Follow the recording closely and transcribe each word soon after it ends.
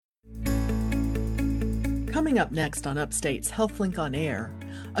Coming up next on Upstate's HealthLink on Air,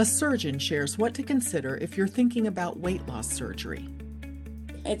 a surgeon shares what to consider if you're thinking about weight loss surgery.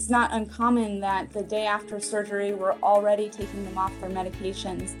 It's not uncommon that the day after surgery, we're already taking them off their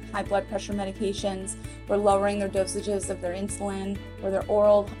medications, high blood pressure medications, we're lowering their dosages of their insulin or their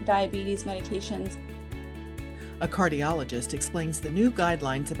oral diabetes medications. A cardiologist explains the new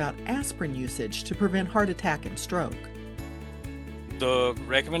guidelines about aspirin usage to prevent heart attack and stroke. The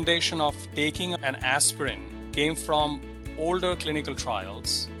recommendation of taking an aspirin came from older clinical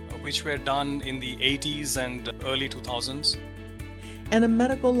trials, which were done in the 80s and early 2000s. And a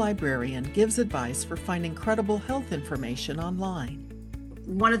medical librarian gives advice for finding credible health information online.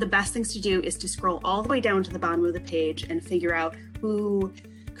 One of the best things to do is to scroll all the way down to the bottom of the page and figure out who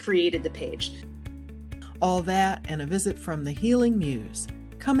created the page. All that and a visit from the Healing Muse,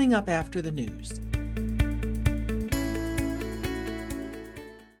 coming up after the news.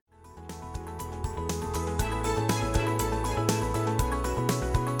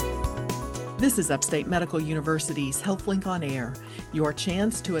 This is Upstate Medical University's HealthLink on Air, your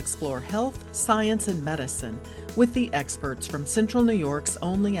chance to explore health, science, and medicine with the experts from Central New York's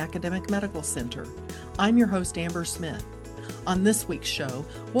only academic medical center. I'm your host, Amber Smith. On this week's show,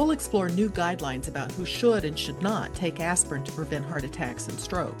 we'll explore new guidelines about who should and should not take aspirin to prevent heart attacks and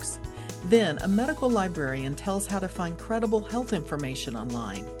strokes. Then, a medical librarian tells how to find credible health information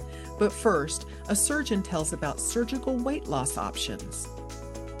online. But first, a surgeon tells about surgical weight loss options.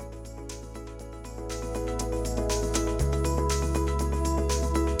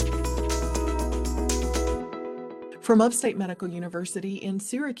 From Upstate Medical University in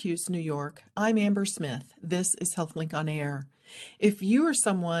Syracuse, New York, I'm Amber Smith. This is HealthLink on Air. If you are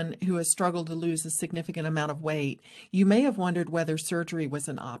someone who has struggled to lose a significant amount of weight, you may have wondered whether surgery was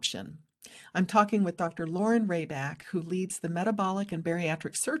an option. I'm talking with Dr. Lauren Rayback, who leads the Metabolic and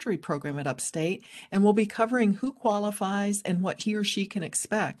Bariatric Surgery program at Upstate, and will be covering who qualifies and what he or she can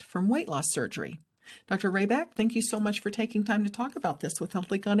expect from weight loss surgery. Dr. Rayback, thank you so much for taking time to talk about this with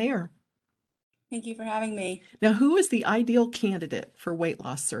HealthLink on Air. Thank you for having me. Now, who is the ideal candidate for weight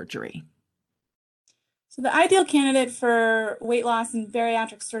loss surgery? So the ideal candidate for weight loss and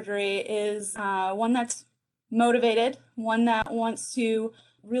bariatric surgery is one that's motivated, one that wants to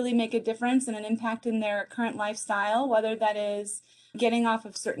really make a difference and an impact in their current lifestyle, whether that is getting off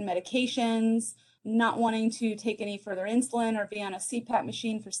of certain medications, not wanting to take any further insulin or be on a CPAP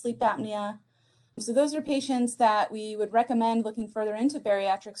machine for sleep apnea. So those are patients that we would recommend looking further into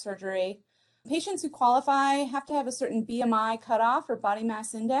bariatric surgery. Patients who qualify have to have a certain BMI cutoff or body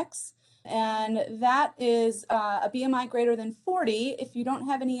mass index, and that is a BMI greater than 40 if you don't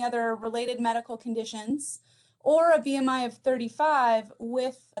have any other related medical conditions, or a BMI of 35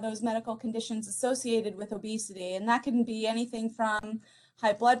 with those medical conditions associated with obesity. And that can be anything from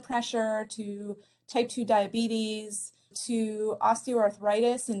high blood pressure to type 2 diabetes to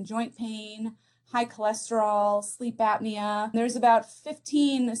osteoarthritis and joint pain, high cholesterol, sleep apnea. There's about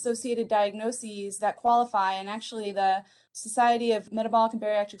 15 associated diagnoses that qualify, and actually the Society of Metabolic and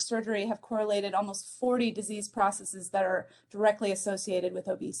Bariatric Surgery have correlated almost 40 disease processes that are directly associated with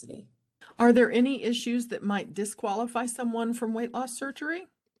obesity. Are there any issues that might disqualify someone from weight loss surgery?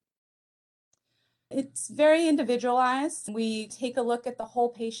 It's very individualized. We take a look at the whole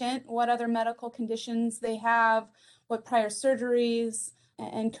patient, what other medical conditions they have, what prior surgeries,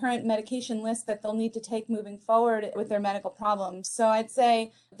 and current medication list that they'll need to take moving forward with their medical problems. So I'd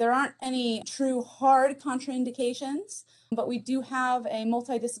say there aren't any true hard contraindications, but we do have a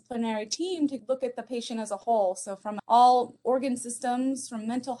multidisciplinary team to look at the patient as a whole. So from all organ systems, from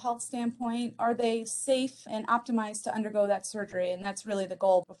mental health standpoint, are they safe and optimized to undergo that surgery? And that's really the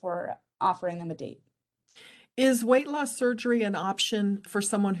goal before offering them a date. Is weight loss surgery an option for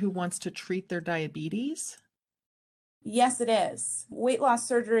someone who wants to treat their diabetes? Yes, it is. Weight loss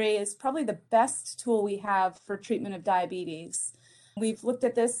surgery is probably the best tool we have for treatment of diabetes. We've looked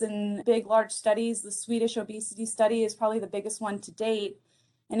at this in big, large studies. The Swedish obesity study is probably the biggest one to date,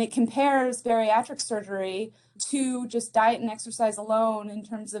 and it compares bariatric surgery to just diet and exercise alone in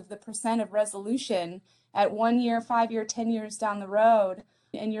terms of the percent of resolution at 1 year, 5 year, 10 years down the road.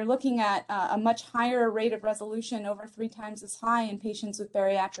 And you're looking at a much higher rate of resolution, over 3 times as high in patients with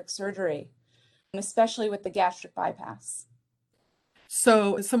bariatric surgery, especially with the gastric bypass.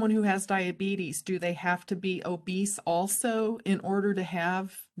 So someone who has diabetes, do they have to be obese also in order to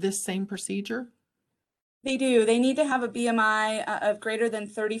have this same procedure? They do. They need to have a BMI of greater than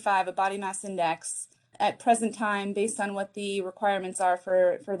 35, a body mass index, at present time based on what the requirements are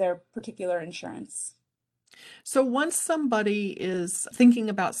for their particular insurance. So once somebody is thinking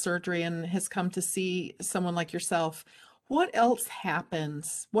about surgery and has come to see someone like yourself, What else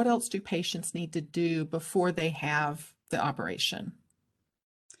happens? What else do patients need to do before they have the operation?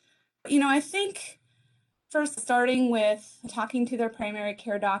 I think first starting with talking to their primary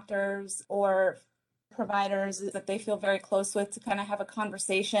care doctors or providers that they feel very close with to kind of have a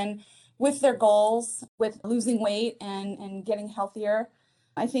conversation with their goals, with losing weight and getting healthier.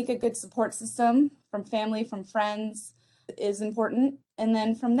 I think a good support system from family, from friends is important. And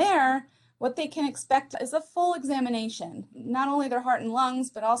then from there, what they can expect is a full examination, not only their heart and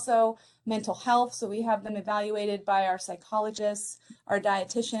lungs, but also mental health. So we have them evaluated by our psychologists, our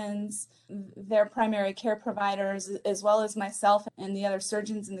dietitians, their primary care providers, as well as myself and the other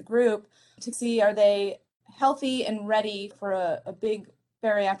surgeons in the group to see are they healthy and ready for a big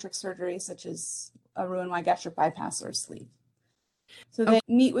bariatric surgery such as a Roux-en-Y gastric bypass or a sleeve. So they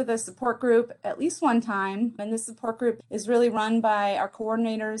meet with a support group at least one time, and this support group is really run by our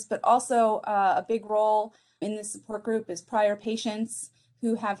coordinators, but also a big role in this support group is prior patients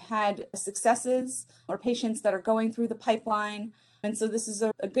who have had successes or patients that are going through the pipeline. And so this is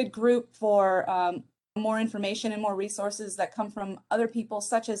a good group for more information and more resources that come from other people,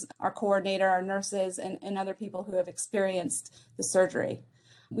 such as our coordinator, our nurses, and other people who have experienced the surgery.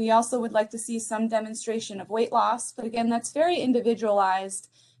 We also would like to see some demonstration of weight loss, but again, that's very individualized.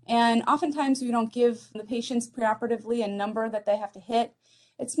 And oftentimes we don't give the patients preoperatively a number that they have to hit.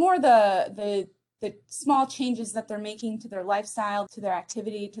 It's more the small changes that they're making to their lifestyle, to their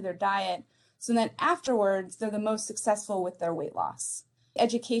activity, to their diet, so that afterwards they're the most successful with their weight loss.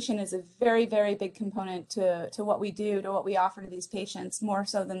 Education is a very, very big component to what we do, to what we offer to these patients, more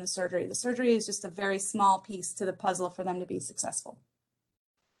so than the surgery. The surgery is just a very small piece to the puzzle for them to be successful.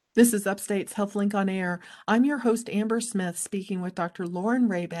 This is Upstate's HealthLink on Air. I'm your host, Amber Smith, speaking with Dr. Lauren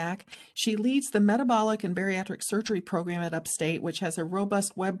Rayback. She leads the Metabolic and Bariatric Surgery program at Upstate, which has a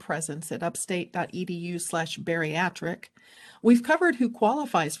robust web presence at upstate.edu/bariatric. We've covered who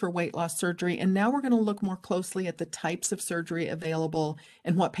qualifies for weight loss surgery, and now we're going to look more closely at the types of surgery available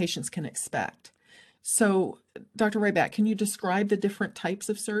and what patients can expect. So, Dr. Rayback, can you describe the different types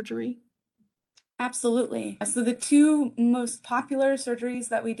of surgery? Absolutely. So the two most popular surgeries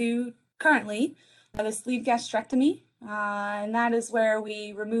that we do currently are the sleeve gastrectomy, and that is where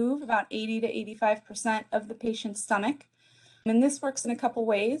we remove about 80 to 85% of the patient's stomach. And this works in a couple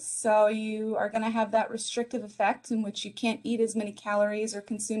ways. So you are going to have that restrictive effect in which you can't eat as many calories or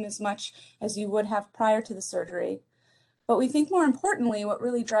consume as much as you would have prior to the surgery. But we think more importantly, what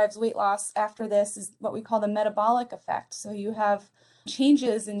really drives weight loss after this is what we call the metabolic effect. So you have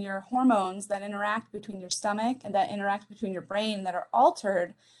changes in your hormones that interact between your stomach and that interact between your brain that are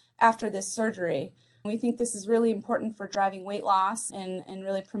altered after this surgery. We think this is really important for driving weight loss and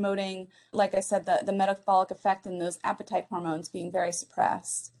really promoting, like I said, the metabolic effect and those appetite hormones being very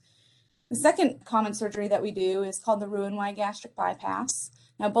suppressed. The second common surgery that we do is called the Roux-en-Y gastric bypass.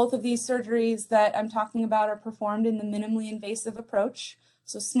 Now, both of these surgeries that I'm talking about are performed in the minimally invasive approach,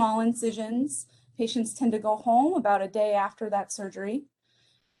 so small incisions. Patients tend to go home about a day after that surgery.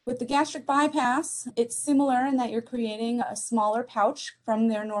 With the gastric bypass, it's similar in that you're creating a smaller pouch from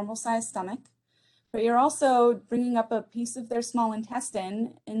their normal sized stomach, but you're also bringing up a piece of their small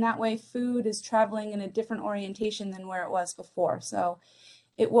intestine. In that way, food is traveling in a different orientation than where it was before. So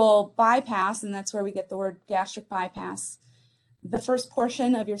it will bypass, and that's where we get the word gastric bypass, the first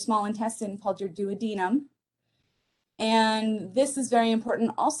portion of your small intestine called your duodenum. And this is very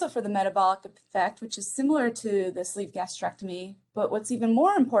important also for the metabolic effect, which is similar to the sleeve gastrectomy. But what's even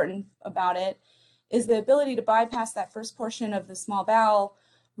more important about it is the ability to bypass that first portion of the small bowel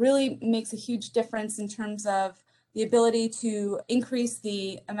really makes a huge difference in terms of the ability to increase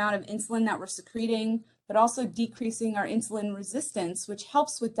the amount of insulin that we're secreting, but also decreasing our insulin resistance, which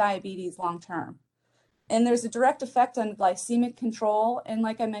helps with diabetes long term. And there's a direct effect on glycemic control and,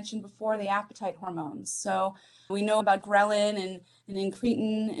 like I mentioned before, the appetite hormones. So we know about ghrelin and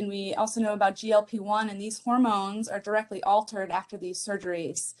incretin, and we also know about GLP-1, and these hormones are directly altered after these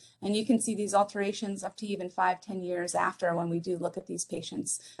surgeries. And you can see these alterations up to even 5-10 years after when we do look at these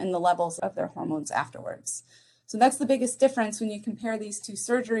patients and the levels of their hormones afterwards. So that's the biggest difference when you compare these two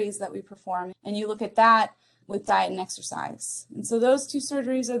surgeries that we perform, and you look at that with diet and exercise. And so those two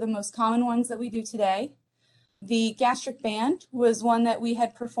surgeries are the most common ones that we do today. The gastric band was one that we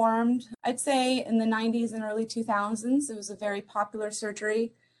had performed, I'd say, in the 90s and early 2000s. It was a very popular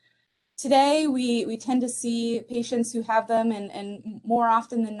surgery. Today, we tend to see patients who have them, and more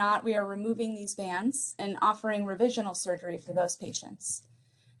often than not, we are removing these bands and offering revisional surgery for those patients.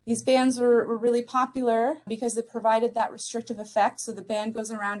 These bands were really popular because it provided that restrictive effect. So the band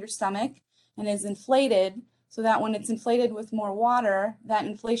goes around your stomach and is inflated, so that when it's inflated with more water, that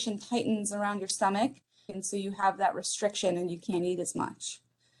inflation tightens around your stomach. And so you have that restriction and you can't eat as much.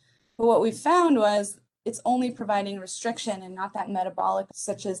 But what we found was it's only providing restriction and not that metabolic,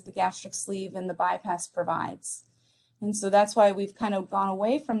 such as the gastric sleeve and the bypass provides. And so that's why we've kind of gone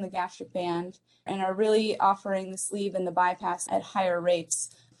away from the gastric band and are really offering the sleeve and the bypass at higher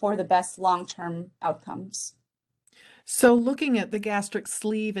rates for the best long-term outcomes. So looking at the gastric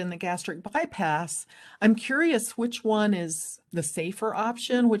sleeve and the gastric bypass, I'm curious which one is the safer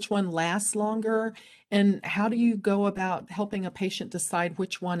option, which one lasts longer, and how do you go about helping a patient decide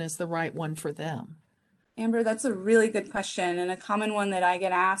which one is the right one for them? Amber, that's a really good question and a common one that I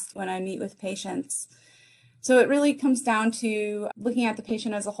get asked when I meet with patients. So it really comes down to looking at the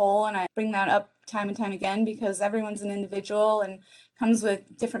patient as a whole, and I bring that up time and time again because everyone's an individual and comes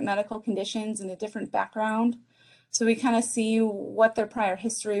with different medical conditions and a different background. So we kind of see what their prior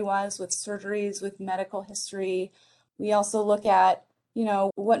history was with surgeries, with medical history. We also look at,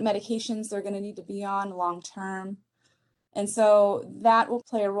 what medications they're going to need to be on long term. And so that will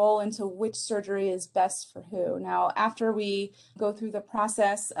play a role into which surgery is best for who. Now, after we go through the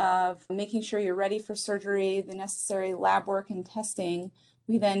process of making sure you're ready for surgery, the necessary lab work and testing,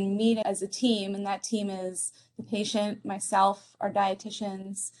 we then meet as a team, and that team is the patient, myself, our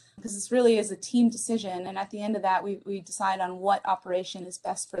dietitians, because this really is a team decision. And at the end of that, we decide on what operation is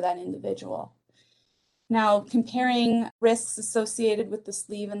best for that individual. Now, comparing risks associated with the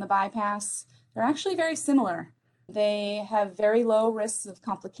sleeve and the bypass, they're actually very similar. They have very low risks of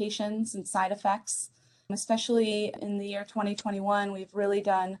complications and side effects, especially in the year 2021. We've really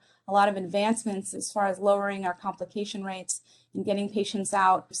done a lot of advancements as far as lowering our complication rates and getting patients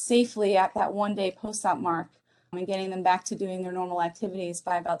out safely at that 1-day post-op mark and getting them back to doing their normal activities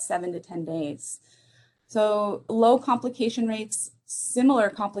by about 7 to 10 days. So low complication rates, similar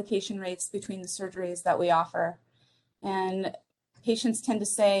complication rates between the surgeries that we offer. And patients tend to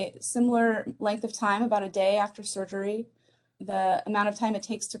say similar length of time, about a day after surgery. The amount of time it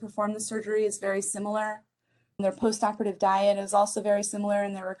takes to perform the surgery is very similar. Their postoperative diet is also very similar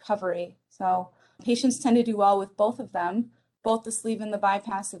in their recovery. So patients tend to do well with both of them. Both the sleeve and the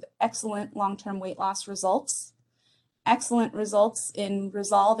bypass have excellent long-term weight loss results, excellent results in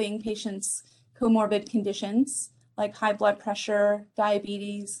resolving patients' comorbid conditions like high blood pressure,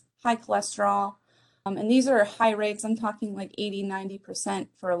 diabetes, high cholesterol. And these are high rates. I'm talking like 80-90%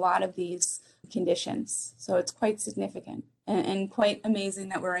 for a lot of these conditions. So it's quite significant and quite amazing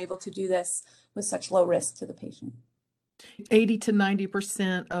that we're able to do this with such low risk to the patient. 80 to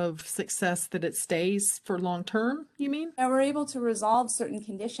 90% of success that it stays for long term, you mean? Now we're able to resolve certain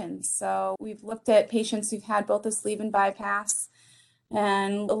conditions. So we've looked at patients who've had both a sleeve and bypass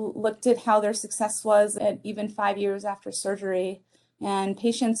and looked at how their success was at even 5 years after surgery. And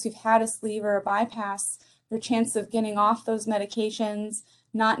patients who've had a sleeve or a bypass, their chance of getting off those medications,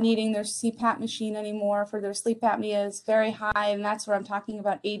 not needing their CPAP machine anymore for their sleep apnea is very high. And that's where I'm talking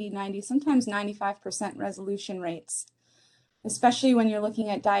about 80, 90, sometimes 95% resolution rates, especially when you're looking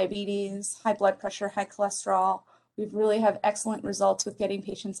at diabetes, high blood pressure, high cholesterol. We really have excellent results with getting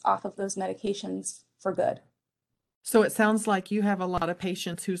patients off of those medications for good. So it sounds like you have a lot of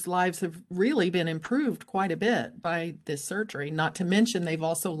patients whose lives have really been improved quite a bit by this surgery, not to mention they've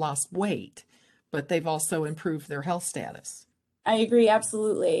also lost weight, but they've also improved their health status. I agree,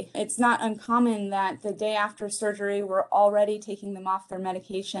 absolutely. It's not uncommon that the day after surgery, we're already taking them off their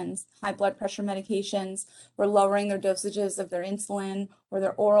medications, high blood pressure medications. We're lowering their dosages of their insulin or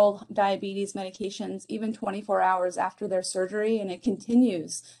their oral diabetes medications, even 24 hours after their surgery. And it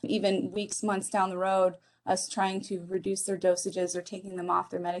continues even weeks, months down the road, us trying to reduce their dosages or taking them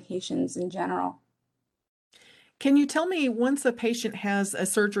off their medications in general. Can you tell me, once a patient has a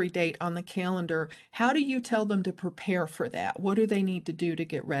surgery date on the calendar, how do you tell them to prepare for that? What do they need to do to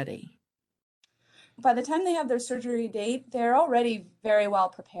get ready? By the time they have their surgery date, they're already very well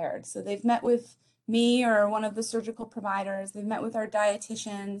prepared. So they've met with me or one of the surgical providers. They've met with our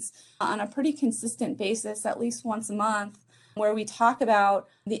dietitians on a pretty consistent basis, at least once a month, where we talk about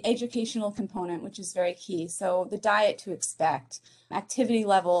the educational component, which is very key. So the diet to expect, activity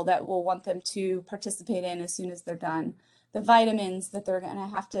level that we'll want them to participate in as soon as they're done, the vitamins that they're going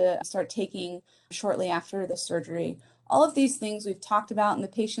to have to start taking shortly after the surgery. All of these things we've talked about, and the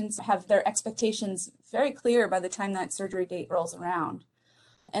patients have their expectations very clear by the time that surgery date rolls around.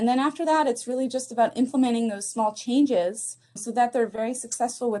 And then after that, it's really just about implementing those small changes so that they're very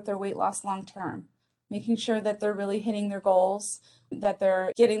successful with their weight loss long term, making sure that they're really hitting their goals, that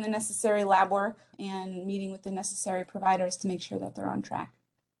they're getting the necessary lab work and meeting with the necessary providers to make sure that they're on track.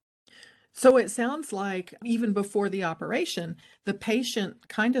 So it sounds like even before the operation, the patient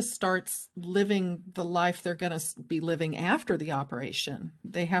kind of starts living the life they're going to be living after the operation.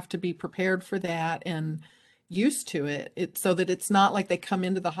 They have to be prepared for that and used to it, so that it's not like they come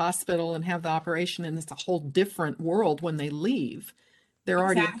into the hospital and have the operation and it's a whole different world when they leave. They're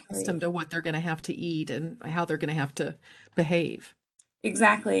already Exactly. accustomed to what they're going to have to eat and how they're going to have to behave.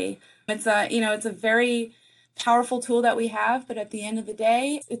 Exactly. It's a very powerful tool that we have, but at the end of the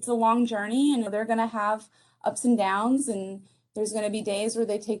day, it's a long journey and they're going to have ups and downs, and there's going to be days where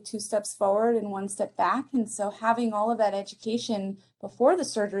they take 2 steps forward and 1 step back. And so having all of that education before the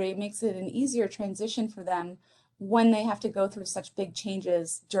surgery makes it an easier transition for them when they have to go through such big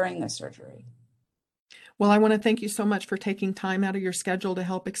changes during the surgery. Well, I want to thank you so much for taking time out of your schedule to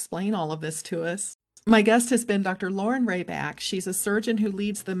help explain all of this to us. My guest has been Dr. Lauren Rayback. She's a surgeon who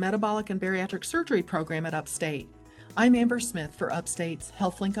leads the metabolic and bariatric surgery program at Upstate. I'm Amber Smith for Upstate's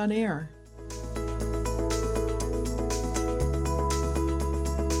HealthLink on Air.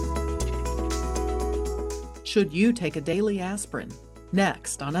 Should you take a daily aspirin?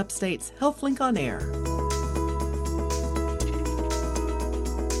 Next on Upstate's HealthLink on Air.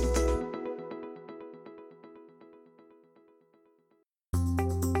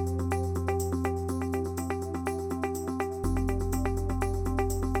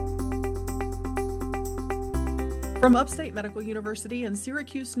 From Upstate Medical University in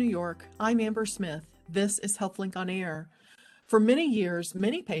Syracuse, New York, I'm Amber Smith. This is HealthLink on Air. For many years,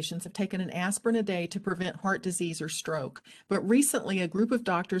 many patients have taken an aspirin a day to prevent heart disease or stroke. But recently, a group of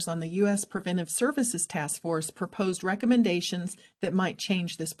doctors on the U.S. Preventive Services Task Force proposed recommendations that might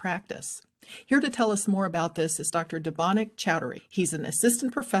change this practice. Here to tell us more about this is Dr. Debanik Chowdhury. He's an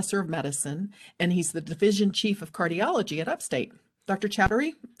assistant professor of medicine, and he's the division chief of cardiology at Upstate. Dr.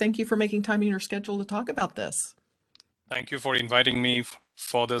 Chowdhury, thank you for making time in your schedule to talk about this. Thank you for inviting me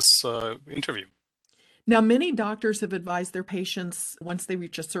for this interview. Now, many doctors have advised their patients once they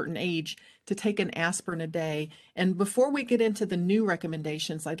reach a certain age to take an aspirin a day. And before we get into the new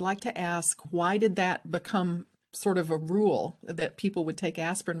recommendations, I'd like to ask, why did that become sort of a rule that people would take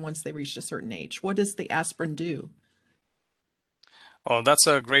aspirin once they reached a certain age? What does the aspirin do? Oh, that's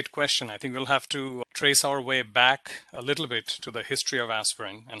a great question. I think we'll have to trace our way back a little bit to the history of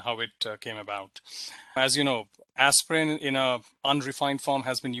aspirin and how it came about. As you know, aspirin in an unrefined form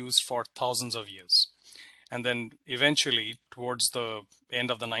has been used for thousands of years. And then eventually, towards the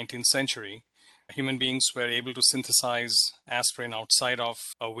end of the 19th century, human beings were able to synthesize aspirin outside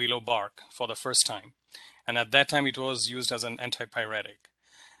of a willow bark for the first time. And at that time, it was used as an antipyretic.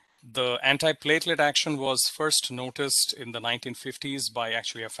 The antiplatelet action was first noticed in the 1950s by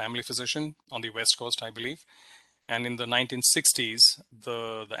actually a family physician on the West Coast, I believe. And in the 1960s,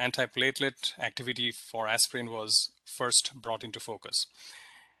 the antiplatelet activity for aspirin was first brought into focus.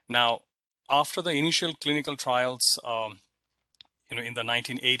 Now, after the initial clinical trials, in the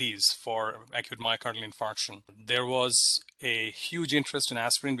 1980s for acute myocardial infarction, there was a huge interest in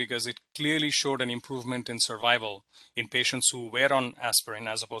aspirin because it clearly showed an improvement in survival in patients who were on aspirin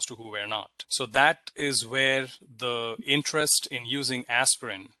as opposed to who were not. So that is where the interest in using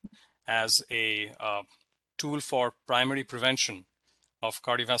aspirin as a tool for primary prevention of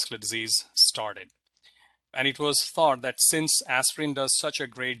cardiovascular disease started. And it was thought that since aspirin does such a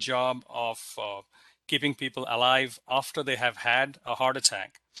great job of keeping people alive after they have had a heart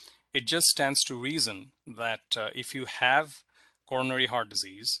attack, it just stands to reason that if you have coronary heart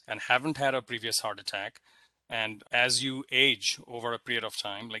disease and haven't had a previous heart attack, and as you age over a period of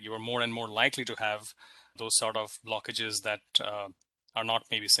time, like you are more and more likely to have those sort of blockages that are not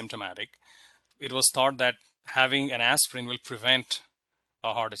maybe symptomatic, it was thought that having an aspirin will prevent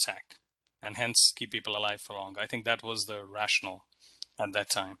a heart attack and hence keep people alive for longer. I think that was the rationale at that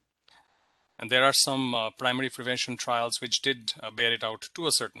time. And there are some primary prevention trials which did bear it out to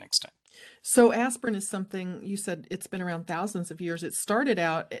a certain extent. So aspirin is something, you said it's been around thousands of years. It started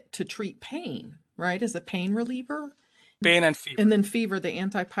out to treat pain, right? As a pain reliever? Pain and fever. And then fever, the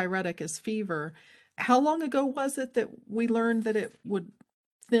antipyretic is fever. How long ago was it that we learned that it would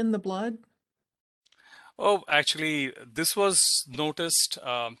thin the blood? Oh, actually, this was noticed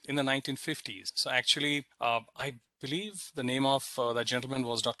in the 1950s. So actually, I believe the name of that gentleman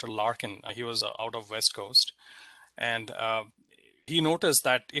was Dr. Larkin. He was out of West Coast. And he noticed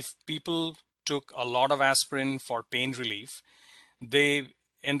that if people took a lot of aspirin for pain relief, they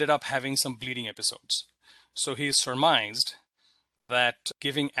ended up having some bleeding episodes. So he surmised that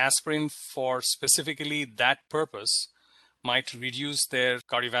giving aspirin for specifically that purpose might reduce their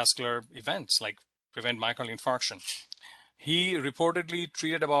cardiovascular events, like prevent myocardial infarction. He reportedly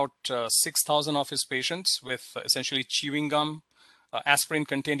treated about 6,000 of his patients with essentially chewing gum aspirin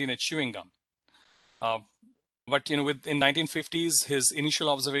contained in a chewing gum. But in 1950s, his initial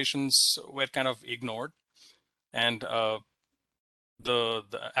observations were kind of ignored, and the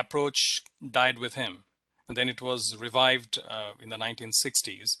approach died with him. And then it was revived in the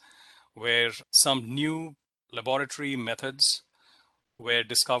 1960s, where some new laboratory methods were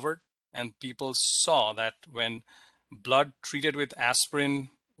discovered, and people saw that when blood treated with aspirin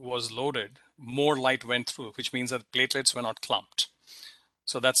was loaded, more light went through, which means that platelets were not clumped.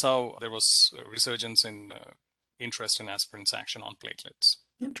 So that's how there was a resurgence in interest in aspirin's action on platelets.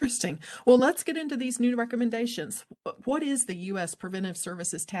 Interesting. Well, let's get into these new recommendations. What is the U.S. Preventive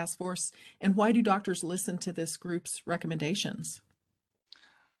Services Task Force, and why do doctors listen to this group's recommendations?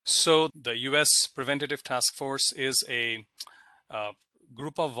 So the U.S. Preventative Task Force is a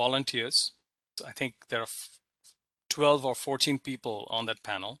group of volunteers. I think there are 12 or 14 people on that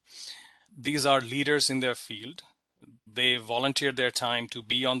panel. These are leaders in their field. They volunteered their time to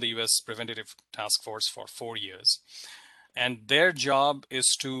be on the U.S. Preventative Task Force for 4 years. And their job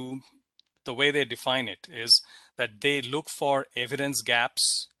is to, the way they define it is that they look for evidence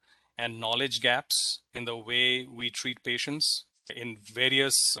gaps and knowledge gaps in the way we treat patients in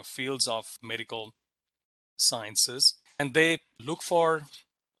various fields of medical sciences. And they look for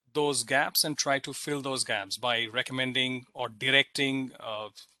those gaps and try to fill those gaps by recommending or directing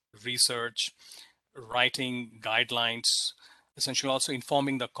research, writing guidelines, essentially also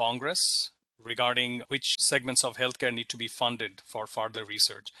informing the Congress regarding which segments of healthcare need to be funded for further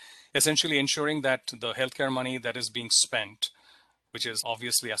research. Essentially ensuring that the healthcare money that is being spent, which is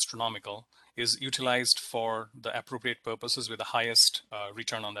obviously astronomical, is utilized for the appropriate purposes with the highest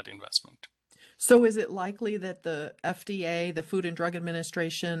return on that investment. So is it likely that the FDA, the Food and Drug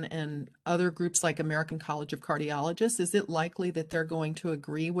Administration, and other groups like American College of Cardiologists, is it likely that they're going to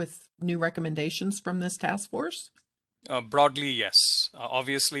agree with new recommendations from this task force? Broadly, yes.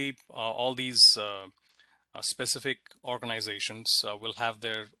 Obviously, all these specific organizations will have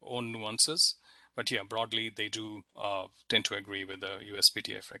their own nuances, but yeah, broadly, they do tend to agree with the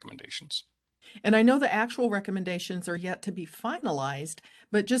USPTF recommendations. And I know the actual recommendations are yet to be finalized,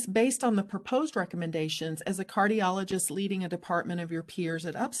 but just based on the proposed recommendations, as a cardiologist leading a department of your peers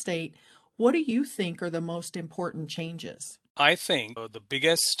at Upstate, what do you think are the most important changes? I think the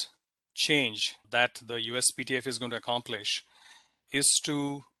biggest change that the USPTF is going to accomplish is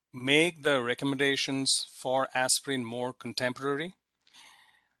to make the recommendations for aspirin more contemporary.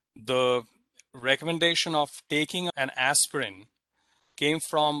 The recommendation of taking an aspirin came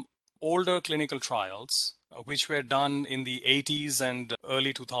from older clinical trials, which were done in the 80s and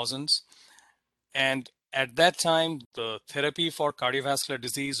early 2000s. And at that time, the therapy for cardiovascular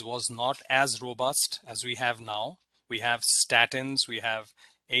disease was not as robust as we have now. We have statins, we have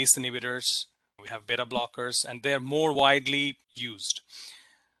ACE inhibitors, we have beta blockers, and they're more widely used.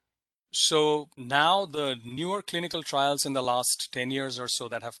 So now the newer clinical trials in the last 10 years or so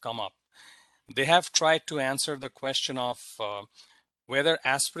that have come up, they have tried to answer the question of whether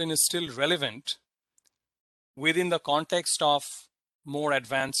aspirin is still relevant within the context of more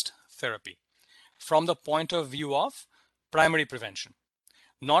advanced therapy from the point of view of primary prevention,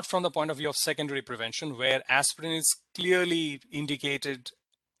 not from the point of view of secondary prevention, where aspirin is clearly indicated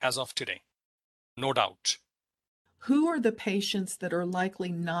as of today, no doubt. Who are the patients that are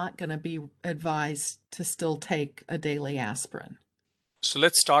likely not going to be advised to still take a daily aspirin? So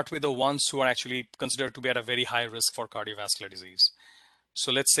let's start with the ones who are actually considered to be at a very high risk for cardiovascular disease.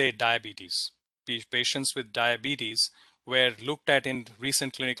 So let's say diabetes. Patients with diabetes were looked at in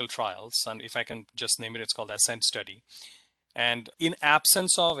recent clinical trials, and if I can just name it, it's called the ASCENT study. And in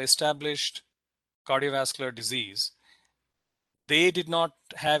absence of established cardiovascular disease, they did not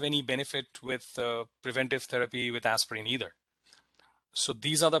have any benefit with preventive therapy with aspirin either. So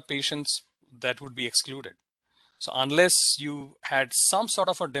these are the patients that would be excluded. So unless you had some sort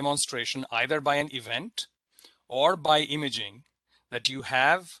of a demonstration, either by an event or by imaging, that you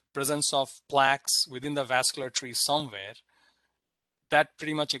have presence of plaques within the vascular tree somewhere, that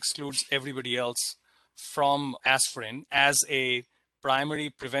pretty much excludes everybody else from aspirin as a primary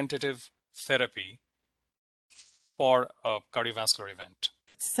preventative therapy for a cardiovascular event.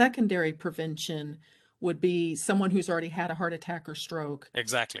 Secondary prevention would be someone who's already had a heart attack or stroke.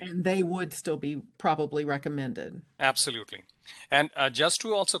 Exactly. And they would still be probably recommended. Absolutely. And just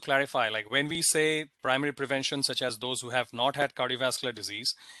to also clarify, like when we say primary prevention, such as those who have not had cardiovascular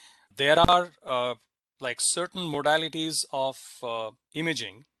disease, there are like certain modalities of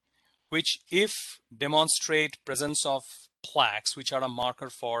imaging, which if demonstrate presence of plaques, which are a marker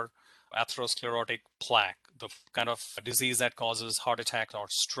for atherosclerotic plaque, the kind of disease that causes heart attack or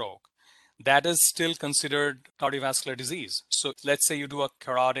stroke, that is still considered cardiovascular disease. So let's say you do a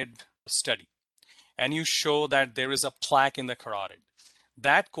carotid study and you show that there is a plaque in the carotid.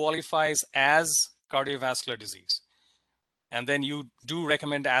 That qualifies as cardiovascular disease. And then you do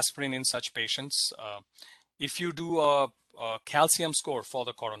recommend aspirin in such patients. If you do a calcium score for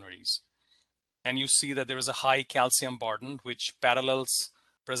the coronaries and you see that there is a high calcium burden, which parallels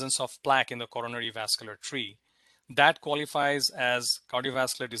presence of plaque in the coronary vascular tree, that qualifies as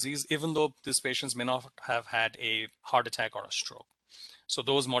cardiovascular disease, even though these patients may not have had a heart attack or a stroke. So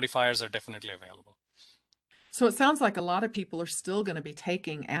those modifiers are definitely available. So it sounds like a lot of people are still going to be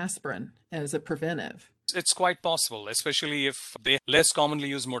taking aspirin as a preventive. It's quite possible, especially if they less commonly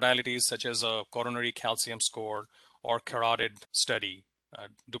used modalities such as a coronary calcium score or carotid study,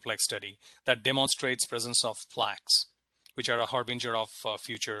 duplex study, that demonstrates presence of plaques, which are a harbinger of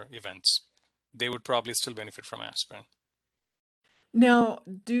future events. They would probably still benefit from aspirin. Now,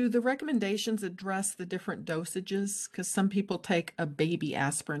 do the recommendations address the different dosages? Because some people take a baby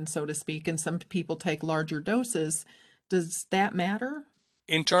aspirin, so to speak, and some people take larger doses. Does that matter?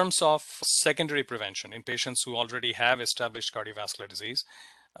 In terms of secondary prevention in patients who already have established cardiovascular disease,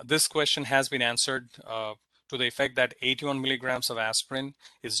 this question has been answered to the effect that 81 milligrams of aspirin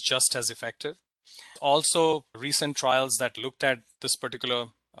is just as effective. Also, recent trials that looked at this particular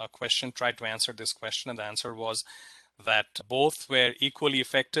question tried to answer this question, and the answer was that both were equally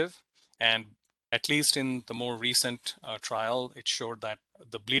effective. And at least in the more recent trial, it showed that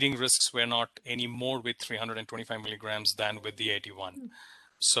the bleeding risks were not any more with 325 milligrams than with the 81.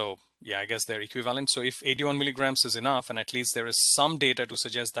 So yeah, I guess they're equivalent. So if 81 milligrams is enough, and at least there is some data to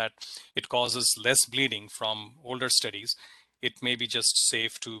suggest that it causes less bleeding from older studies, it may be just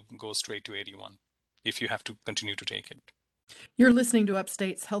safe to go straight to 81 if you have to continue to take it. You're listening to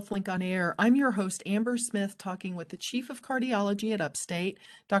Upstate's HealthLink on Air. I'm your host, Amber Smith, talking with the Chief of Cardiology at Upstate,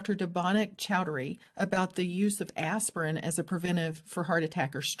 Dr. Debonik Chowdhury, about the use of aspirin as a preventive for heart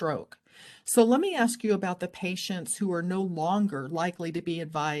attack or stroke. So let me ask you about the patients who are no longer likely to be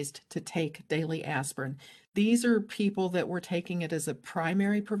advised to take daily aspirin. These are people that were taking it as a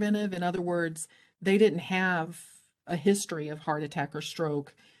primary preventive. In other words, they didn't have a history of heart attack or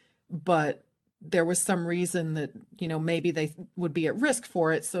stroke, but there was some reason that, maybe they would be at risk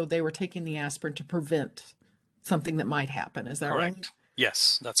for it. So they were taking the aspirin to prevent something that might happen. Is that correct? Right?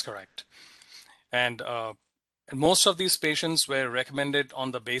 Yes, that's correct. And most of these patients were recommended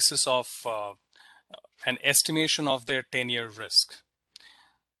on the basis of an estimation of their 10-year risk.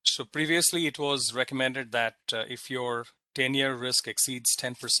 So previously it was recommended that if your 10-year risk exceeds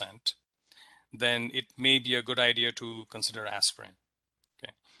 10%, then it may be a good idea to consider aspirin.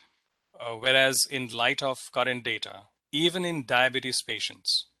 Whereas in light of current data, even in diabetes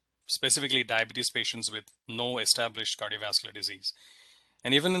patients, specifically diabetes patients with no established cardiovascular disease,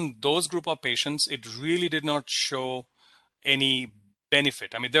 and even in those group of patients, it really did not show any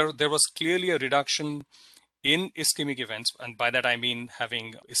benefit. I mean, there was clearly a reduction in ischemic events, and by that I mean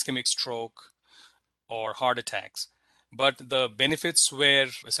having ischemic stroke or heart attacks, but the benefits were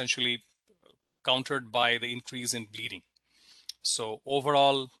essentially countered by the increase in bleeding. So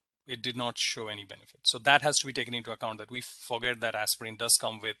overall, it did not show any benefit. So that has to be taken into account, that we forget that aspirin does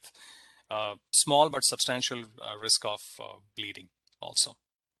come with small but substantial risk of bleeding also.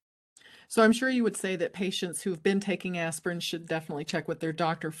 So I'm sure you would say that patients who've been taking aspirin should definitely check with their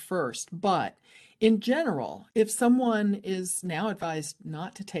doctor first. But in general, if someone is now advised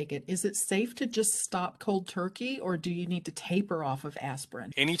not to take it, is it safe to just stop cold turkey, or do you need to taper off of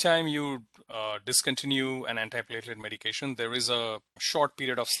aspirin? Anytime you discontinue an antiplatelet medication, there is a short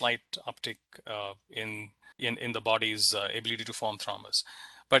period of slight uptick in the body's ability to form thrombus.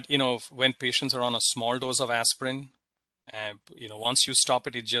 But when patients are on a small dose of aspirin, once you stop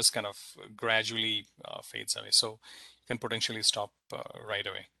it, it just kind of gradually fades away. So you can potentially stop right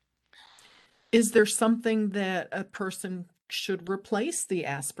away. Is there something that a person should replace the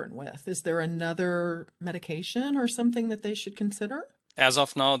aspirin with? Is there another medication or something that they should consider? As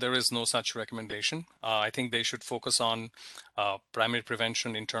of now, there is no such recommendation. I think they should focus on primary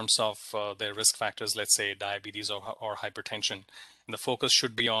prevention in terms of their risk factors, let's say diabetes or hypertension. And the focus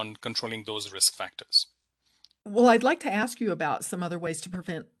should be on controlling those risk factors. Well, I'd like to ask you about some other ways to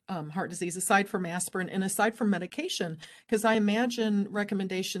prevent heart disease aside from aspirin and aside from medication, because I imagine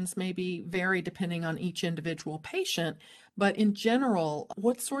recommendations maybe vary depending on each individual patient. But in general,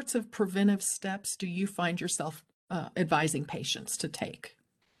 what sorts of preventive steps do you find yourself advising patients to take?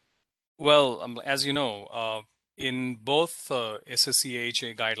 Well, as you know, in both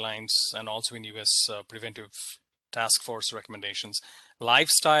SSC-AHA guidelines and also in US Preventive Task Force recommendations,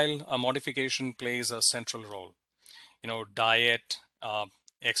 lifestyle modification plays a central role. Diet,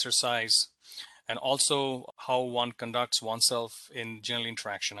 exercise, and also how one conducts oneself in general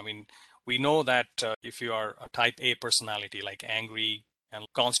interaction. I mean, we know that if you are a type A personality, like angry and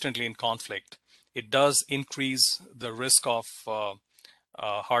constantly in conflict, it does increase the risk of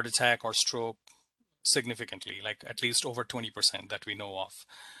heart attack or stroke significantly, like at least over 20% that we know of.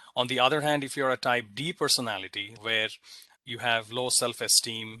 On the other hand, if you're a type D personality, where you have low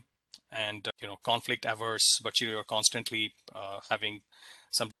self-esteem and conflict averse, but you're constantly having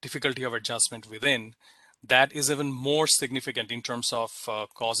some difficulty of adjustment within, that is even more significant in terms of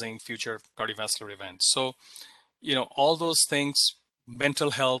causing future cardiovascular events. So, all those things,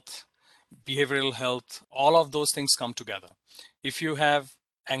 mental health, behavioral health, all of those things come together. If you have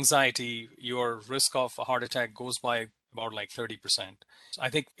anxiety, your risk of a heart attack goes by about like 30%. I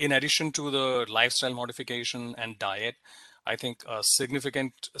think in addition to the lifestyle modification and diet, I think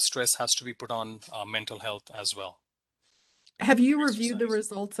significant stress has to be put on mental health as well. Have you reviewed the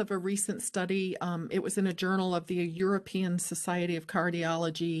results of a recent study? It was in a journal of the European Society of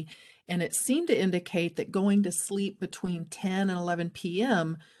Cardiology, and it seemed to indicate that going to sleep between 10 and 11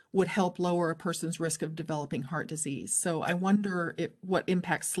 p.m. would help lower a person's risk of developing heart disease. So I wonder what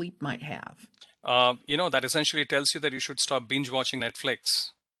impact sleep might have. That essentially tells you that you should stop binge watching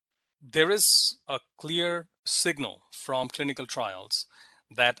Netflix. There is a clear signal from clinical trials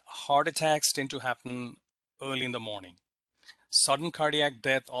that heart attacks tend to happen early in the morning. Sudden cardiac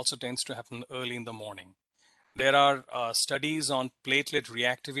death also tends to happen early in the morning. There are studies on platelet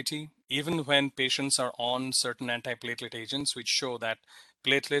reactivity, even when patients are on certain antiplatelet agents, which show that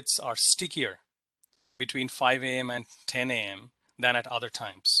platelets are stickier between 5 a.m. and 10 a.m. than at other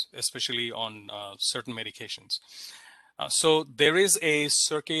times, especially on certain medications. So there is a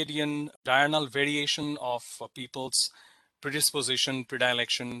circadian diurnal variation of people's predisposition,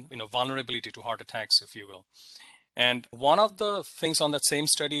 predilection, vulnerability to heart attacks, if you will. And one of the things on that same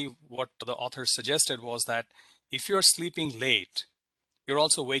study, what the authors suggested was that if you're sleeping late, you're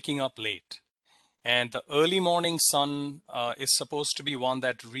also waking up late. And the early morning sun is supposed to be one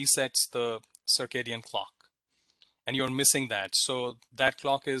that resets the circadian clock. And you're missing that. So that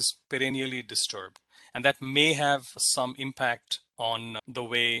clock is perennially disturbed. And that may have some impact on the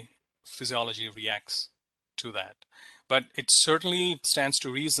way physiology reacts to that. But it certainly stands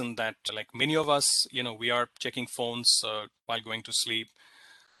to reason that, like many of us, we are checking phones while going to sleep.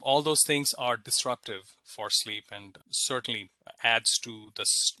 All those things are disruptive for sleep and certainly adds to the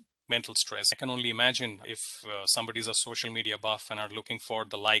mental stress. I can only imagine if somebody's a social media buff and are looking for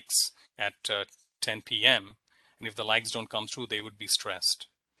the likes at 10 p.m. and if the likes don't come through, they would be stressed.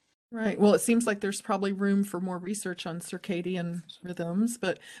 Right. Well, it seems like there's probably room for more research on circadian rhythms,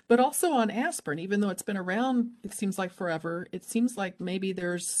 but also on aspirin, even though it's been around, it seems like forever. It seems like maybe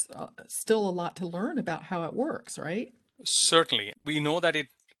there's still a lot to learn about how it works, right? Certainly. We know that it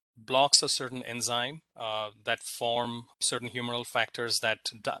blocks a certain enzyme that form certain humoral factors that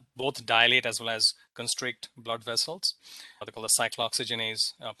both dilate as well as constrict blood vessels. They call the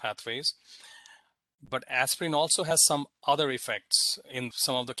cyclooxygenase pathways. But aspirin also has some other effects in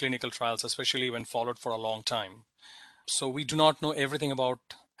some of the clinical trials, especially when followed for a long time. So we do not know everything about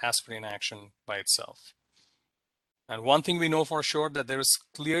aspirin action by itself. And one thing we know for sure, that there is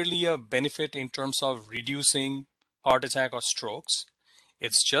clearly a benefit in terms of reducing heart attack or strokes.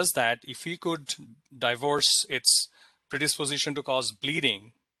 It's just that if we could divorce its predisposition to cause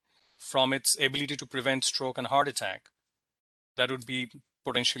bleeding from its ability to prevent stroke and heart attack, that would be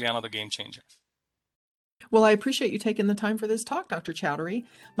potentially another game changer. Well, I appreciate you taking the time for this talk, Dr. Chowdhury.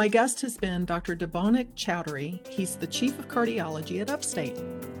 My guest has been Dr. Debonik Chowdhury. He's the Chief of Cardiology at Upstate.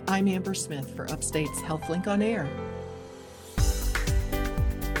 I'm Amber Smith for Upstate's HealthLink on Air.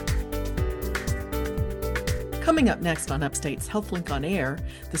 Coming up next on Upstate's HealthLink on Air,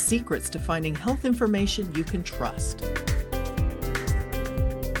 the secrets to finding health information you can trust.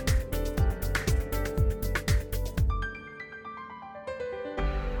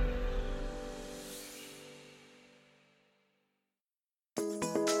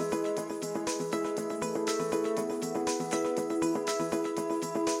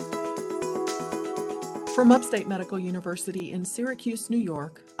 From Upstate Medical University in Syracuse, New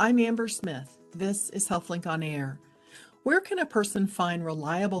York, I'm Amber Smith. This is HealthLink on Air. Where can a person find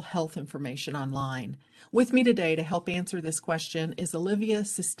reliable health information online? With me today to help answer this question is Olivia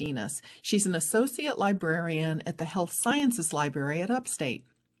Sistinas. She's an associate librarian at the Health Sciences Library at Upstate.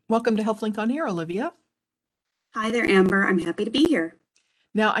 Welcome to HealthLink on Air, Olivia. Hi there, Amber. I'm happy to be here.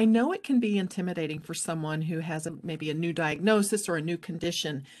 Now, I know it can be intimidating for someone who has maybe a new diagnosis or a new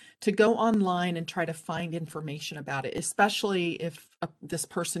condition to go online and try to find information about it, especially if this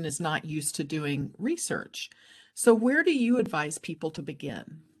person is not used to doing research. So, where do you advise people to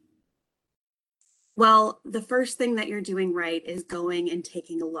begin? Well, the first thing that you're doing right is going and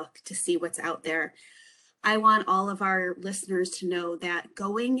taking a look to see what's out there. I want all of our listeners to know that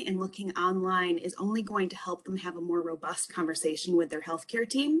going and looking online is only going to help them have a more robust conversation with their healthcare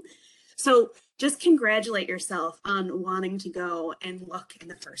team. So just congratulate yourself on wanting to go and look in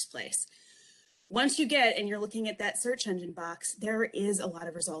the first place. Once you get and you're looking at that search engine box, there is a lot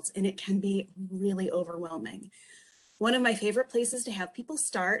of results and it can be really overwhelming. One of my favorite places to have people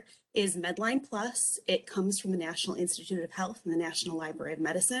start is Medline Plus. It comes from the National Institute of Health and the National Library of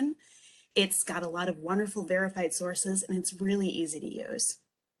Medicine. It's got a lot of wonderful verified sources and it's really easy to use.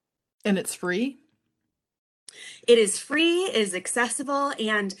 And it's free? It is free, it is accessible,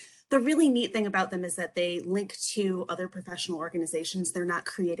 and the really neat thing about them is that they link to other professional organizations. They're not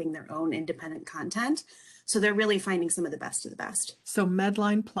creating their own independent content. So they're really finding some of the best of the best. So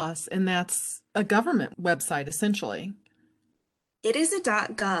Medline Plus, and that's a government website essentially. It is a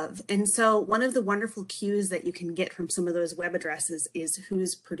 .gov, and so one of the wonderful cues that you can get from some of those web addresses is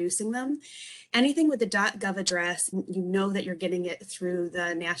who's producing them. Anything with the .gov address, you know that you're getting it through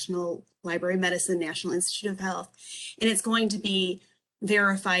the National Library of Medicine, National Institute of Health, and it's going to be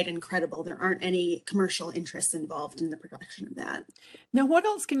verified and credible. There aren't any commercial interests involved in the production of that. Now, what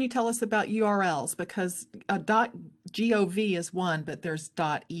else can you tell us about URLs? Because .gov is one, but there's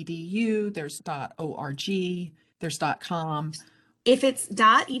 .edu, there's .org, there's .com. If it's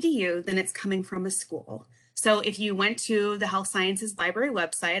 .edu, then it's coming from a school. So if you went to the Health Sciences Library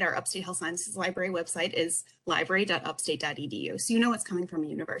website, our Upstate Health Sciences Library website is library.upstate.edu. So you know it's coming from a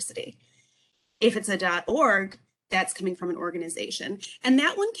university. If it's a .org, that's coming from an organization. And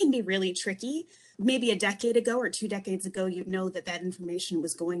that one can be really tricky. Maybe a decade ago or 2 decades ago, you'd know that that information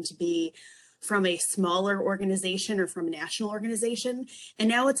was going to be from a smaller organization or from a national organization. And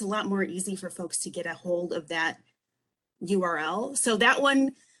now it's a lot more easy for folks to get a hold of that URL. So that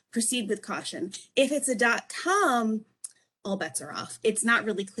one, proceed with caution. If it's a .com, all bets are off. It's not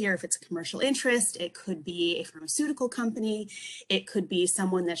really clear if it's a commercial interest. It could be a pharmaceutical company. It could be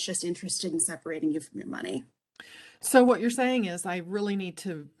someone that's just interested in separating you from your money. So what you're saying is I really need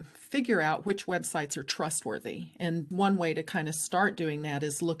to figure out which websites are trustworthy. And one way to kind of start doing that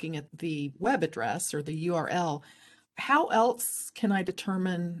is looking at the web address or the URL. How else can I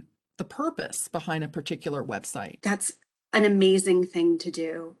determine the purpose behind a particular website? That's an amazing thing to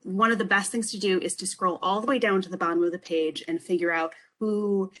do. One of the best things to do is to scroll all the way down to the bottom of the page and figure out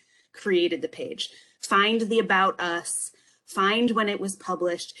who created the page. Find the About Us, find when it was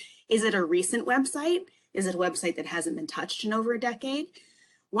published. Is it a recent website? Is it a website that hasn't been touched in over a decade?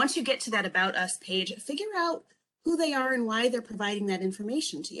 Once you get to that About Us page, figure out who they are and why they're providing that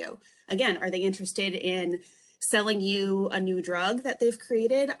information to you. Again, are they interested in selling you a new drug that they've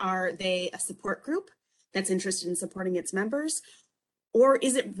created? Are they a support group that's interested in supporting its members? Or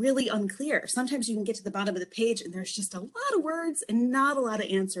is it really unclear? Sometimes you can get to the bottom of the page and there's just a lot of words and not a lot of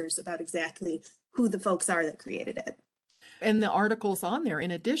answers about exactly who the folks are that created it. And the articles on there, in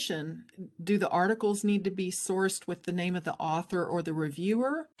addition, do the articles need to be sourced with the name of the author or the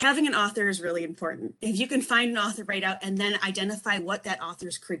reviewer? Having an author is really important. If you can find an author right out and then identify what that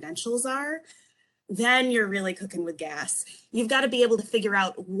author's credentials are, then you're really cooking with gas. You've got to be able to figure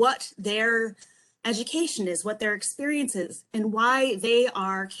out what their education is, what their experience is, and why they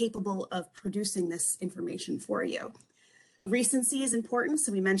are capable of producing this information for you. Recency is important.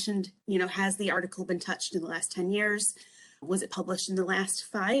 So we mentioned, has the article been touched in the last 10 years? Was it published in the last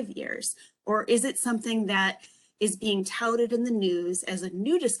 5 years? Or is it something that is being touted in the news as a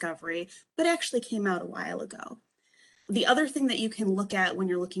new discovery, but actually came out a while ago? The other thing that you can look at when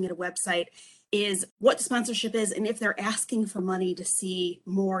you're looking at a website is what sponsorship is and if they're asking for money to see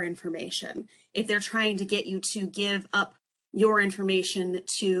more information. If they're trying to get you to give up your information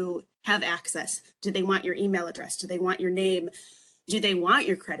to have access. Do they want your email address? Do they want your name? Do they want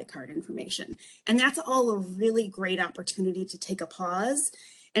your credit card information? And that's all a really great opportunity to take a pause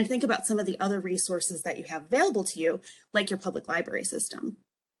and think about some of the other resources that you have available to you, like your public library system.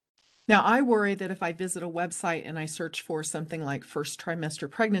 Now, I worry that if I visit a website and I search for something like first trimester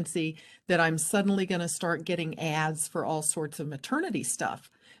pregnancy, that I'm suddenly going to start getting ads for all sorts of maternity stuff.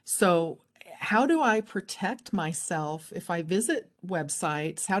 So how do I protect myself if I visit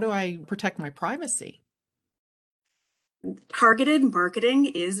websites? How do I protect my privacy? Targeted marketing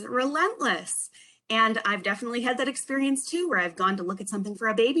is relentless. And I've definitely had that experience too, where I've gone to look at something for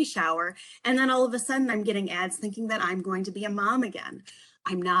a baby shower, and then all of a sudden I'm getting ads thinking that I'm going to be a mom again.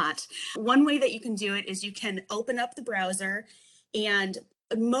 I'm not. One way that you can do it is you can open up the browser and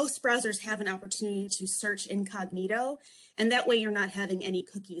most browsers have an opportunity to search incognito, and that way you're not having any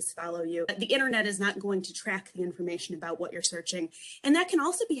cookies follow you. The internet is not going to track the information about what you're searching. And that can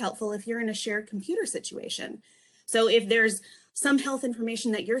also be helpful if you're in a shared computer situation. So if there's some health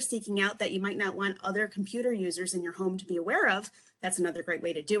information that you're seeking out that you might not want other computer users in your home to be aware of, that's another great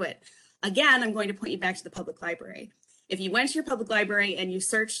way to do it. Again, I'm going to point you back to the public library. If you went to your public library and you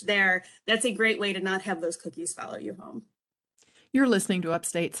searched there, that's a great way to not have those cookies follow you home. You're listening to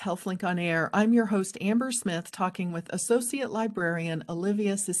Upstate's HealthLink on Air. I'm your host, Amber Smith, talking with Associate Librarian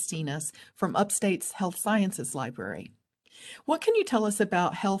Olivia Sistinas from Upstate's Health Sciences Library. What can you tell us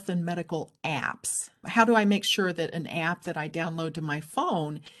about health and medical apps? How do I make sure that an app that I download to my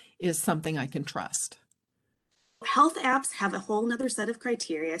phone is something I can trust? Health apps have a whole nother set of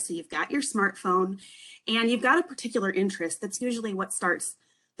criteria. So you've got your smartphone and you've got a particular interest. That's usually what starts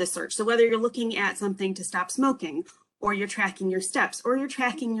the search. So whether you're looking at something to stop smoking, or you're tracking your steps, or you're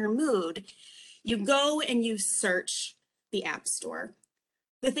tracking your mood, you go and you search the App Store.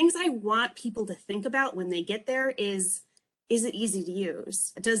 The things I want people to think about when they get there is it easy to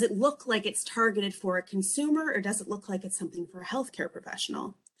use? Does it look like it's targeted for a consumer, or does it look like it's something for a healthcare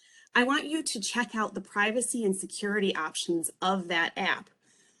professional? I want you to check out the privacy and security options of that app.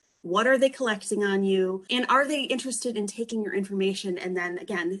 What are they collecting on you? And are they interested in taking your information and then,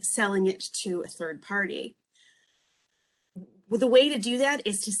 again, selling it to a third party? Well, the way to do that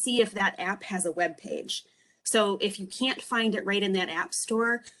is to see if that app has a web page. So if you can't find it right in that app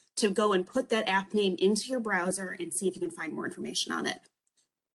store, to go and put that app name into your browser and see if you can find more information on it.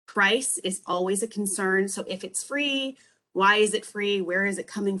 Price is always a concern. So if it's free, why is it free? Where is it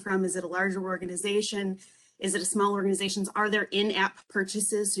coming from? Is it a larger organization? Is it a small organization? Are there in-app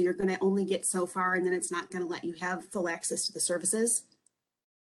purchases? So you're going to only get so far and then it's not going to let you have full access to the services.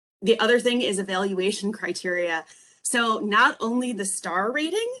 The other thing is evaluation criteria. So not only the star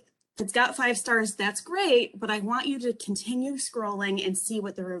rating, if it's got 5 stars, that's great, but I want you to continue scrolling and see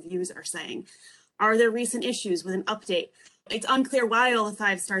what the reviews are saying. Are there recent issues with an update? It's unclear why all the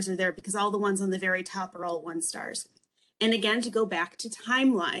 5 stars are there because all the ones on the very top are all 1 stars. And again, to go back to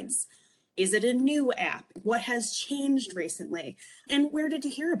timelines, is it a new app? What has changed recently? And where did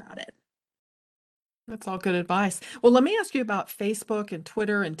you hear about it? That's all good advice. Well, let me ask you about Facebook and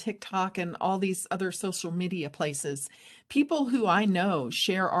Twitter and TikTok and all these other social media places. People who I know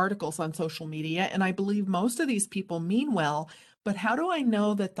share articles on social media, and I believe most of these people mean well, but how do I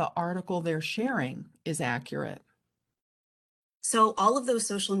know that the article they're sharing is accurate? So all of those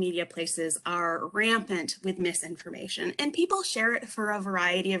social media places are rampant with misinformation, and people share it for a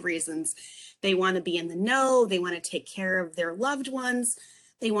variety of reasons. They want to be in the know, they want to take care of their loved ones,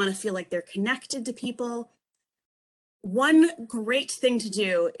 they want to feel like they're connected to people. One great thing to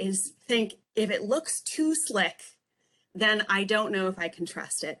do is think, if it looks too slick, then I don't know if I can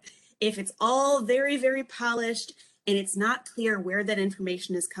trust it. If it's all very, very polished and it's not clear where that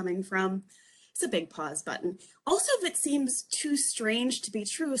information is coming from, it's a big pause button. Also, if it seems too strange to be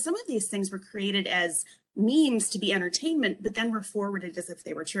true, some of these things were created as memes to be entertainment, but then were forwarded as if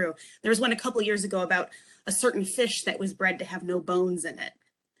they were true. There was one a couple years ago about a certain fish that was bred to have no bones in it,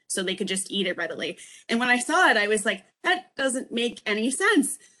 so they could just eat it readily. And when I saw it, I was like, that doesn't make any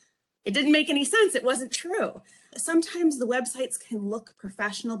sense. It didn't make any sense. It wasn't true. Sometimes the websites can look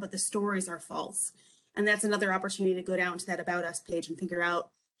professional, but the stories are false. And that's another opportunity to go down to that About Us page and figure out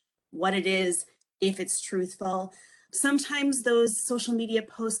what it is, if it's truthful. Sometimes those social media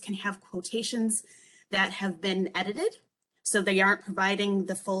posts can have quotations that have been edited. So they aren't providing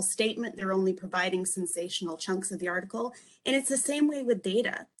the full statement. They're only providing sensational chunks of the article. And it's the same way with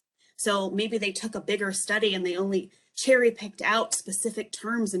data. So maybe they took a bigger study and they only cherry picked out specific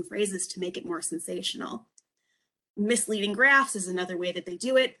terms and phrases to make it more sensational. Misleading graphs is another way that they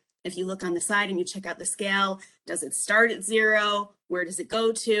do it. If you look on the side and you check out the scale, does it start at 0? Where does it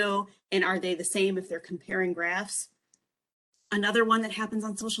go to? And are they the same if they're comparing graphs? Another one that happens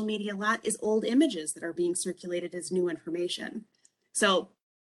on social media a lot is old images that are being circulated as new information. So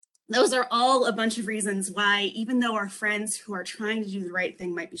those are all a bunch of reasons why, even though our friends who are trying to do the right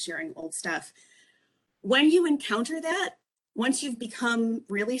thing might be sharing old stuff, when you encounter that, once you've become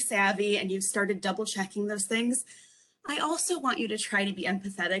really savvy and you've started double checking those things, I also want you to try to be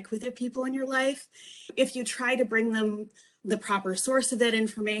empathetic with the people in your life. If you try to bring them the proper source of that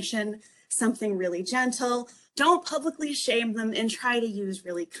information, something really gentle, don't publicly shame them and try to use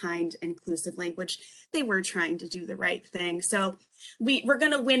really kind, inclusive language. They were trying to do the right thing. So we're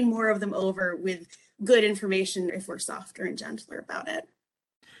going to win more of them over with good information if we're softer and gentler about it.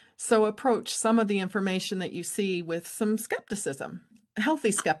 So approach some of the information that you see with some skepticism.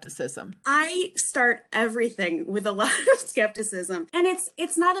 Healthy skepticism. I start everything with a lot of skepticism, and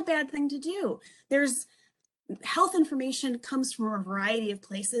it's not a bad thing to do. There's health information comes from a variety of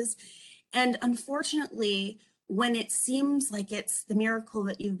places, and unfortunately, when it seems like it's the miracle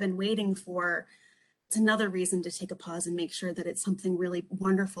that you've been waiting for, it's another reason to take a pause and make sure that it's something really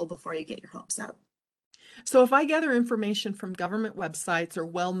wonderful before you get your hopes up. So if I gather information from government websites or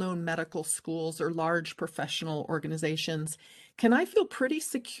well-known medical schools or large professional organizations, can I feel pretty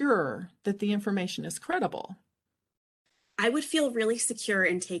secure that the information is credible? I would feel really secure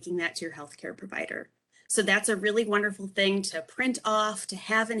in taking that to your healthcare provider. So that's a really wonderful thing to print off, to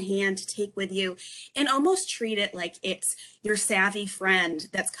have in hand, to take with you, and almost treat it like it's your savvy friend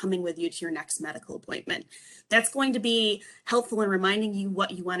that's coming with you to your next medical appointment. That's going to be helpful in reminding you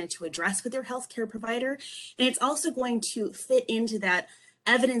what you wanted to address with your healthcare provider. And it's also going to fit into that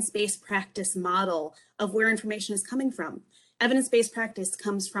evidence-based practice model of where information is coming from. Evidence-based practice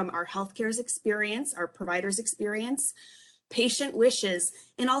comes from our healthcare's experience, our provider's experience, patient wishes,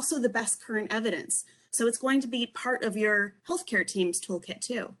 and also the best current evidence. So it's going to be part of your healthcare team's toolkit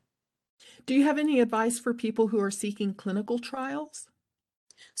too. Do you have any advice for people who are seeking clinical trials?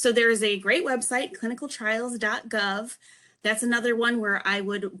 So there is a great website, clinicaltrials.gov. That's another one where I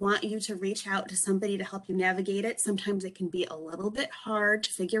would want you to reach out to somebody to help you navigate it. Sometimes it can be a little bit hard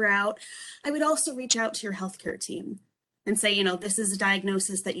to figure out. I would also reach out to your healthcare team and say, this is a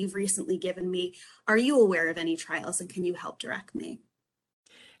diagnosis that you've recently given me. Are you aware of any trials, and can you help direct me?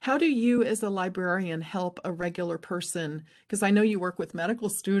 How do you as a librarian help a regular person? Because I know you work with medical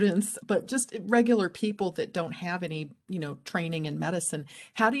students, but just regular people that don't have any, training in medicine.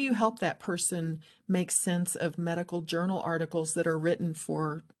 How do you help that person make sense of medical journal articles that are written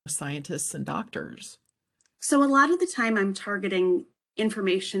for scientists and doctors? So a lot of the time I'm targeting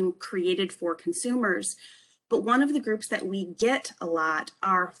information created for consumers. But one of the groups that we get a lot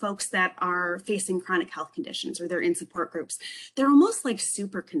are folks that are facing chronic health conditions, or they're in support groups. They're almost like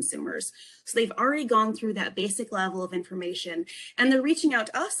super consumers. So they've already gone through that basic level of information, and they're reaching out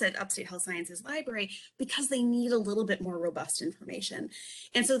to us at Upstate Health Sciences Library because they need a little bit more robust information.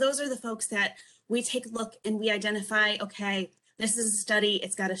 And so those are the folks that we take a look and we identify, okay, this is a study,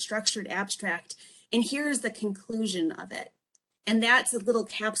 it's got a structured abstract, and here's the conclusion of it. And that's a little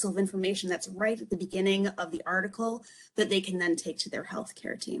capsule of information that's right at the beginning of the article that they can then take to their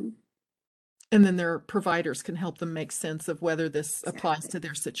healthcare team. And then their providers can help them make sense of whether this applies to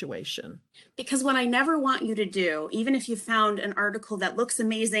their situation. Because what I never want you to do, even if you found an article that looks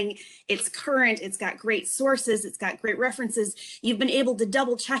amazing, it's current, it's got great sources, it's got great references, you've been able to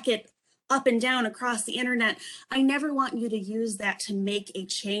double check it up and down across the internet, I never want you to use that to make a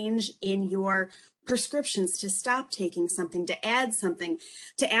change in your prescriptions, to stop taking something, to add something,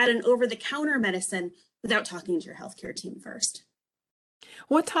 to add an over-the-counter medicine without talking to your healthcare team first.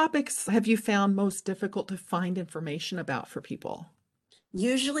 What topics have you found most difficult to find information about for people?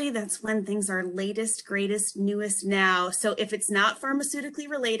 Usually that's when things are latest, greatest, newest now. So if it's not pharmaceutically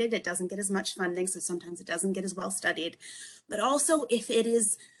related, it doesn't get as much funding. So sometimes it doesn't get as well studied. But also if it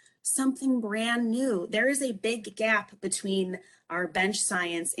is something brand new, there is a big gap between our bench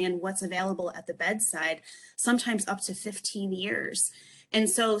science and what's available at the bedside, sometimes up to 15 years. And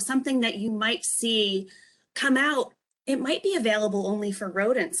so something that you might see come out, it might be available only for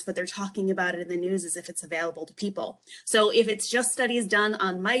rodents, but they're talking about it in the news as if it's available to people. So if it's just studies done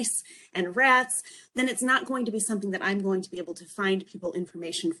on mice and rats, then it's not going to be something that I'm going to be able to find people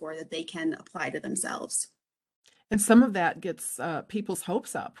information for that they can apply to themselves. And some of that gets people's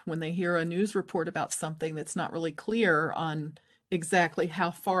hopes up when they hear a news report about something that's not really clear on exactly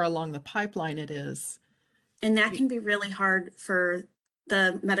how far along the pipeline it is. And that can be really hard for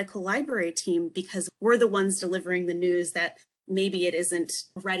the medical library team because we're the ones delivering the news that maybe it isn't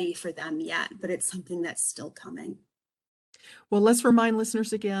ready for them yet, but it's something that's still coming. Well, let's remind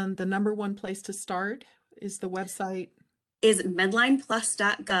listeners again, the number one place to start is the website is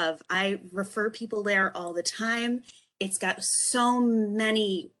medlineplus.gov. I refer people there all the time. It's got so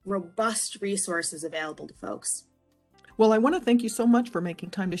many robust resources available to folks. Well, I want to thank you so much for making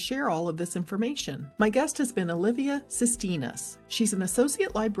time to share all of this information. My guest has been Olivia Sistinas. She's an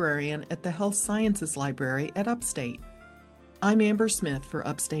associate librarian at the Health Sciences Library at Upstate. I'm Amber Smith for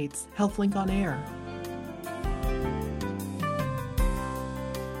Upstate's HealthLink on Air.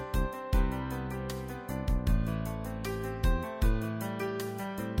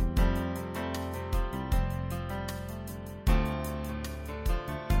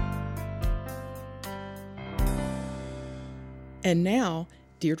 And now,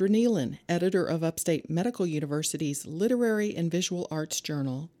 Deirdre Nealon, editor of Upstate Medical University's Literary and Visual Arts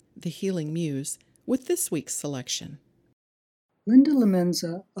Journal, The Healing Muse, with this week's selection. Linda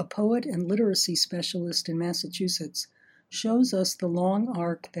Lemenza, a poet and literacy specialist in Massachusetts, shows us the long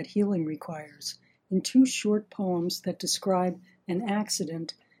arc that healing requires in 2 short poems that describe an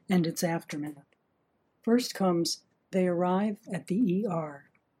accident and its aftermath. First comes They Arrive at the ER.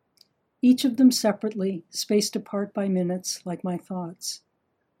 Each of them separately, spaced apart by minutes like my thoughts.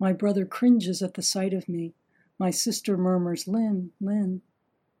 My brother cringes at the sight of me. My sister murmurs, "Lynn, Lynn."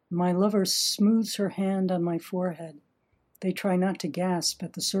 My lover smooths her hand on my forehead. They try not to gasp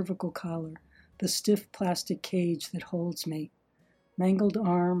at the cervical collar, the stiff plastic cage that holds me. Mangled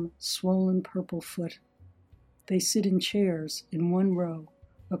arm, swollen purple foot. They sit in chairs in 1 row,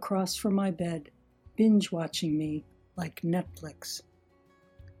 across from my bed, binge-watching me like Netflix.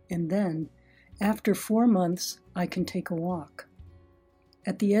 And then, after 4 months, I can take a walk.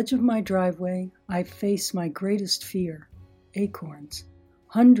 At the edge of my driveway, I face my greatest fear, acorns,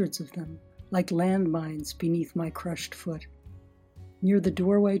 hundreds of them, like landmines beneath my crushed foot. Near the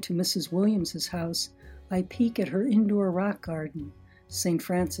doorway to Mrs. Williams's house, I peek at her indoor rock garden. St.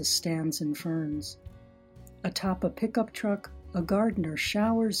 Francis stands in ferns. Atop a pickup truck, a gardener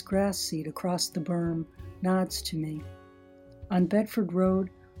showers grass seed across the berm, nods to me. On Bedford Road,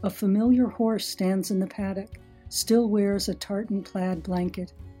 a familiar horse stands in the paddock, still wears a tartan plaid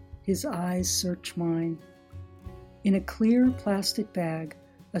blanket. His eyes search mine. In a clear plastic bag,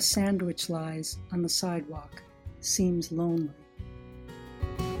 a sandwich lies on the sidewalk, seems lonely.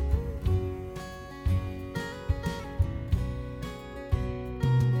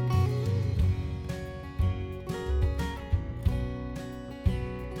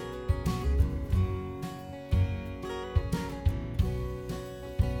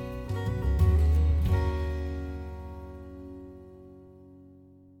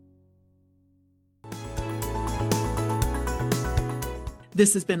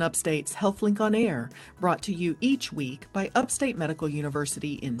 This has been Upstate's HealthLink on Air, brought to you each week by Upstate Medical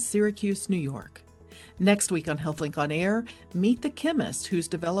University in Syracuse, New York. Next week on HealthLink on Air, meet the chemist who's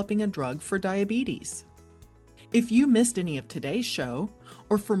developing a drug for diabetes. If you missed any of today's show,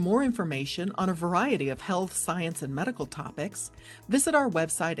 or for more information on a variety of health, science, and medical topics, visit our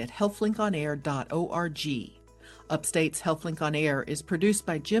website at healthlinkonair.org. Upstate's HealthLink on Air is produced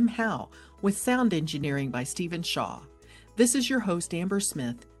by Jim Howe with sound engineering by Stephen Shaw. This is your host, Amber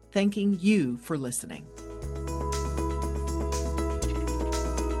Smith, thanking you for listening.